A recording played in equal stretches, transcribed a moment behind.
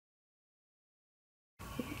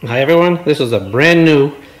Hi everyone, this is a brand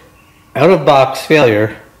new out-of-box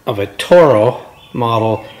failure of a TORO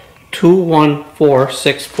Model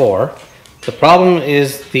 21464. The problem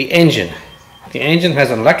is the engine. The engine has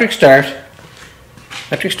an electric start.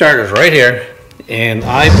 Electric starter is right here, and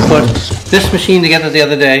I put this machine together the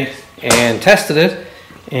other day and tested it,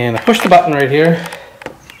 and I pushed the button right here,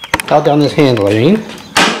 held down this handle,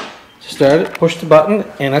 started, pushed the button,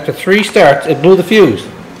 and after 3 starts it blew the fuse.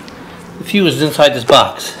 The fuse is inside this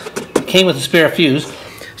box. It came with a spare fuse,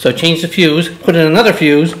 so I changed the fuse, put in another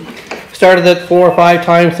fuse, started it 4 or 5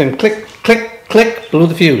 times, and click, click, click, blew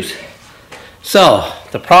the fuse. So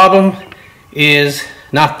the problem is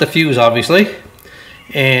not the fuse, obviously,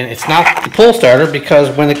 and it's not the pull starter,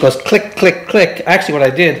 because when it goes click, click, click, actually what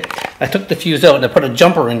I did, I took the fuse out and I put a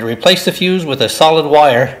jumper in to replace the fuse with a solid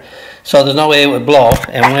wire, so there's no way it would blow.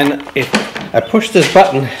 And when I pushed this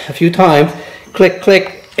button a few times, click,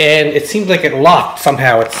 click, and it seemed like it locked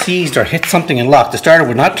somehow. It seized or hit something and locked. The starter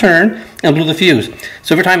would not turn and blew the fuse.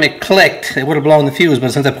 So every time it clicked, it would have blown the fuse,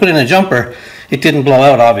 but since I put in a jumper, it didn't blow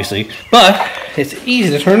out, obviously. But it's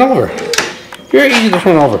easy to turn over. Very easy to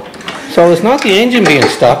turn over. So it's not the engine being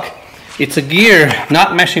stuck, it's a gear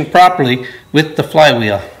not meshing properly with the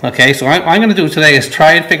flywheel. Okay, so what I'm going to do today is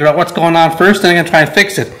try and figure out what's going on first, and I'm going to try and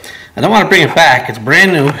fix it. I don't want to bring it back. It's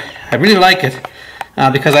brand new. I really like it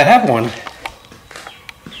because I have one.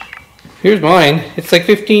 Here's mine. It's like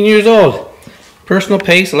 15 years old. Personal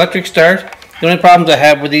pace, electric start. The only problems I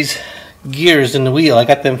have with these gears in the wheel, I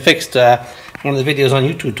got them fixed. One of the videos on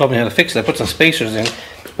YouTube told me how to fix it. I put some spacers in.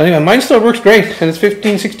 But anyway, mine still works great, and it's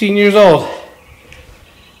 15, 16 years old.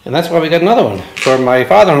 And that's why we got another one. For my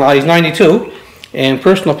father-in-law, he's 92, and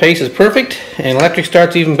personal pace is perfect, and electric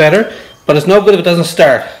start's even better, but it's no good if it doesn't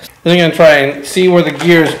start. Then I'm going to try and see where the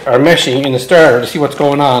gears are meshing in the starter to see what's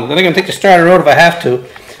going on. Then I'm going to take the starter out if I have to.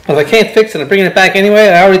 But if I can't fix it, I'm bringing it back anyway.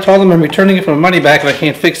 I already told them I'm returning it for my money back if I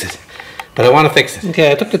can't fix it. But I want to fix it.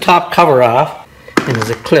 Okay, I took the top cover off, and there's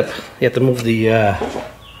a clip. You have to move the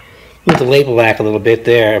label back a little bit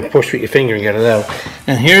there and push with your finger and get it out.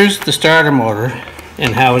 And here's the starter motor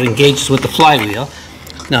and how it engages with the flywheel.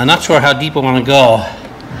 Now I'm not sure how deep I want to go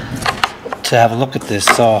to have a look at this,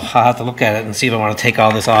 so I'll have to look at it and see if I want to take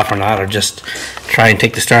all this off or not, or just try and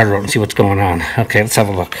take the starter out and see what's going on. Okay, let's have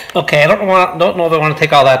a look. Okay, I don't know if I want to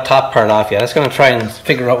take all that top part off yet. I'm just going to try and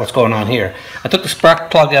figure out what's going on here. I took the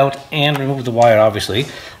spark plug out and removed the wire, obviously.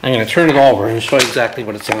 I'm going to turn it over and show you exactly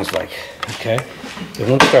what it sounds like. Okay, it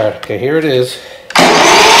won't start. Okay, here it is.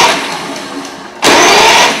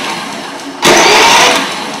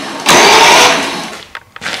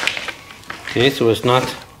 Okay, so it's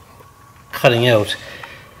not cutting out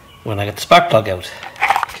when I get the spark plug out.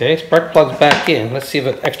 Okay, spark plug's back in. Let's see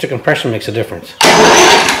if extra compression makes a difference.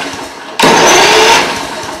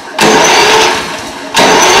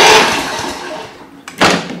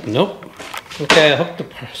 Nope. Okay, I hooked the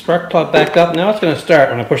spark plug back up. Now it's going to start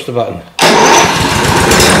when I push the button.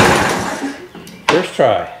 First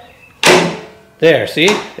try. There, see?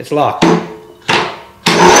 It's locked.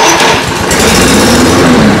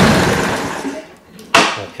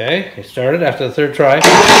 Okay, it started after the 3rd try.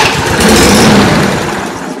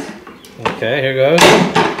 Okay, here goes.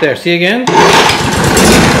 There, see again?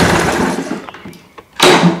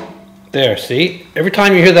 There, see? Every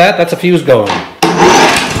time you hear that, that's a fuse going.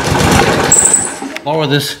 Lower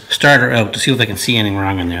this starter out to see if I can see anything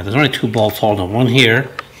wrong in there. There's only 2 bolts holding it. One here,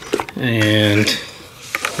 and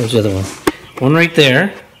where's the other one? One right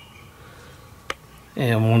there,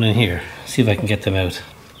 and one in here. See if I can get them out.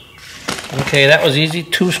 Okay, that was easy.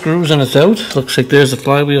 2 screws and it's out. Looks like there's the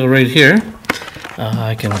flywheel right here.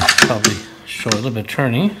 I can probably show a little bit of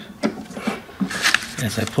turning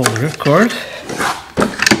as I pull the ripcord.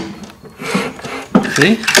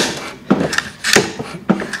 See?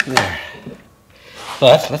 There.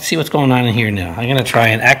 But let's see what's going on in here now. I'm going to try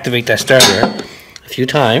and activate that starter a few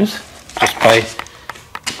times just by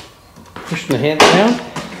pushing the handle down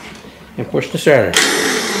and push the starter.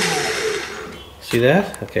 See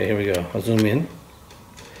that? Okay, here we go. I'll zoom in.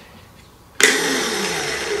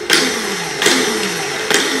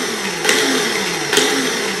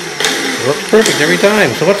 It works perfect every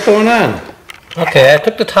time. So what's going on? Okay, I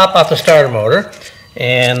took the top off the starter motor,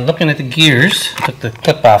 and looking at the gears, I took the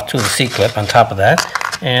clip off to the C-clip on top of that,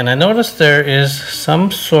 and I noticed there is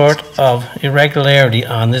some sort of irregularity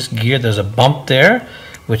on this gear. There's a bump there,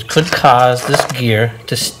 which could cause this gear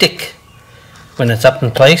to stick when it's up in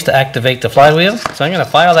place to activate the flywheel. So I'm going to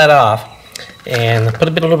file that off and put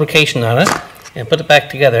a bit of lubrication on it and put it back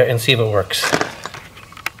together and see if it works.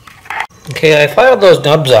 Okay, I filed those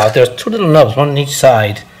nubs out. There's 2 little nubs, one on each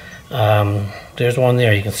side. There's one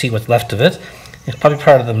there, you can see what's left of it. It's probably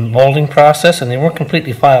part of the molding process, and they weren't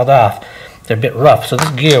completely filed off. They're a bit rough, so this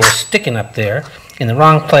gear was sticking up there in the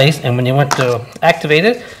wrong place, and when you went to activate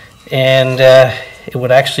it, and it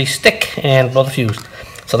would actually stick and blow the fuse.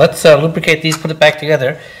 So let's lubricate these, put it back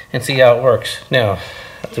together, and see how it works. Now,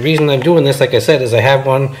 the reason I'm doing this, like I said, is I have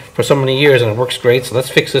one for so many years and it works great, so let's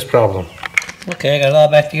fix this problem. Okay, I got it all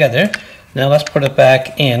back together. Now let's put it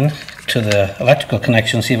back in to the electrical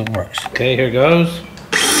connection and see if it works. Okay, here goes.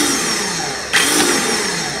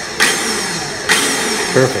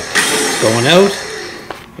 Perfect. It's going out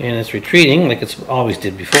and it's retreating like it's always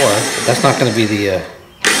did before, but that's not going to be the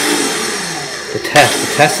test.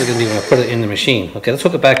 The test is going to be when I put it in the machine. Okay, let's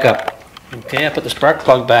hook it back up. Okay, I put the spark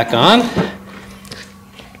plug back on.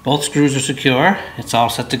 Both screws are secure. It's all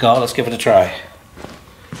set to go. Let's give it a try.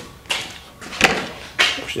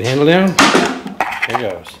 Push the handle down. There it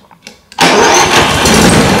goes.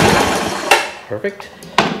 Perfect.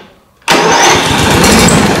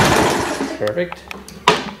 Perfect.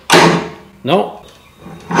 No.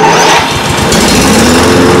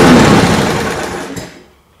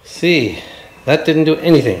 See, that didn't do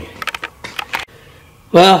anything.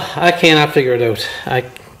 Well, I cannot figure it out.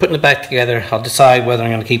 Putting it back together, I'll decide whether I'm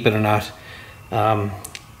going to keep it or not.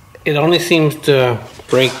 It only seems to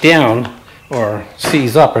break down or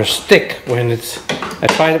seize up or stick when it's... I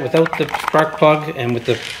tried it without the spark plug and with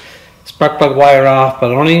the spark plug wire off, but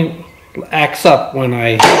it only acts up when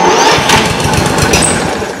I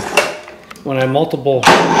multiple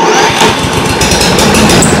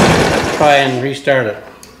try and restart it.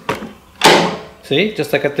 See,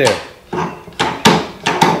 just like it there.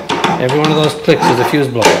 Every one of those clicks is a fuse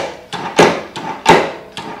blower.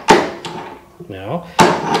 Now,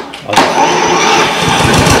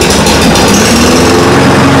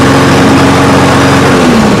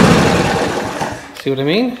 see what I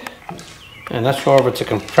mean? And that's for if it's a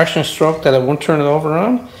compression stroke that I won't turn it over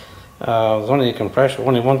on. There's only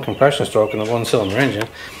one compression stroke in the one-cylinder engine,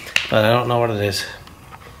 but I don't know what it is.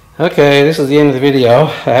 Okay, this is the end of the video.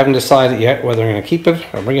 I haven't decided yet whether I'm going to keep it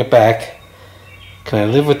or bring it back. Can I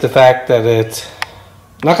live with the fact that it's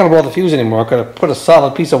not going to blow the fuse anymore? I'm going to put a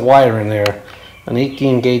solid piece of wire in there, an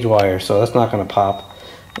 18 gauge wire, so that's not going to pop.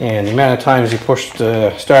 And the amount of times you push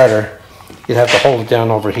the starter, you'd have to hold it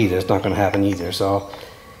down overheat. It's not going to happen either. So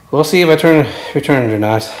we'll see if I return it or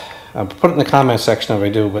not. I'll put it in the comment section if I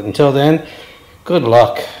do, but until then, good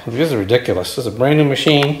luck. This is ridiculous. This is a brand new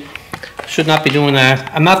machine. Should not be doing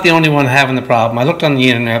that. I'm not the only one having the problem. I looked on the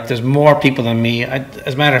internet. There's more people than me.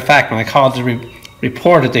 As a matter of fact, when I called to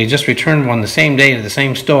report it, they just returned one the same day to the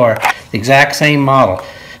same store, the exact same model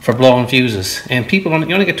for blowing fuses. And people,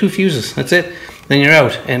 you only get 2 fuses. That's it. Then you're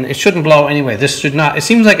out. And it shouldn't blow anyway. This should not. It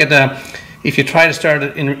seems like if you try to start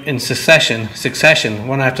it in succession,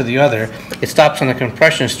 one after the other, it stops on a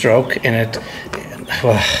compression stroke, and it,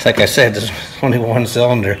 well, like I said, there's only one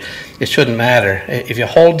cylinder. It shouldn't matter. If you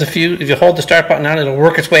hold the start button on, it'll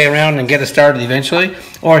work its way around and get it started eventually,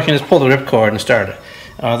 or you can just pull the ripcord and start it.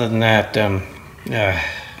 Other than that,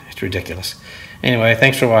 it's ridiculous. Anyway,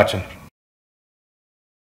 thanks for watching.